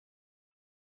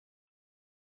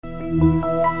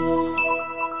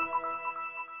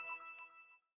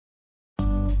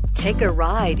Take a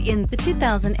ride in the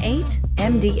 2008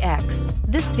 MDX.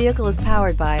 This vehicle is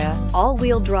powered by a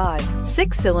all-wheel drive,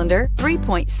 6-cylinder,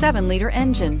 3.7-liter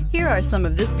engine. Here are some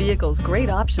of this vehicle's great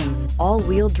options: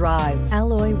 all-wheel drive,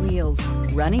 alloy wheels,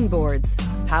 running boards,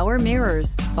 power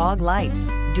mirrors, fog lights,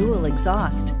 dual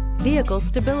exhaust, vehicle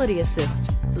stability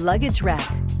assist, luggage rack,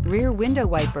 rear window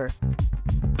wiper.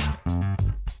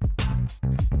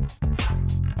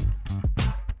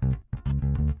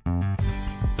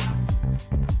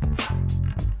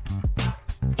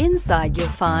 Inside you'll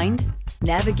find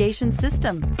navigation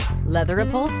system, leather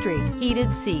upholstery,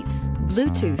 heated seats,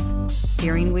 Bluetooth,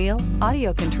 steering wheel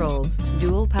audio controls,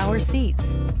 dual power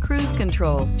seats, cruise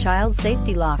control, child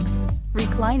safety locks,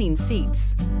 reclining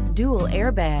seats, dual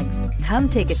airbags. Come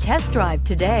take a test drive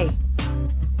today.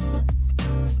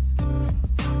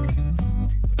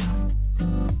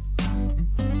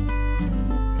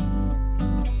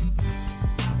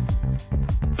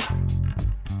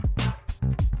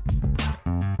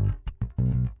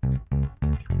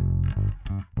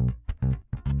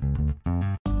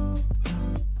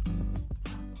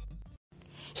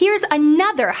 Here's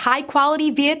another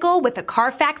high-quality vehicle with a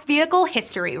Carfax Vehicle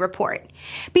History Report.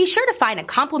 Be sure to find a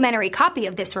complimentary copy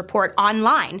of this report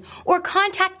online or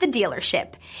contact the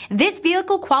dealership. This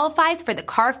vehicle qualifies for the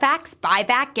Carfax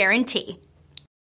Buyback Guarantee.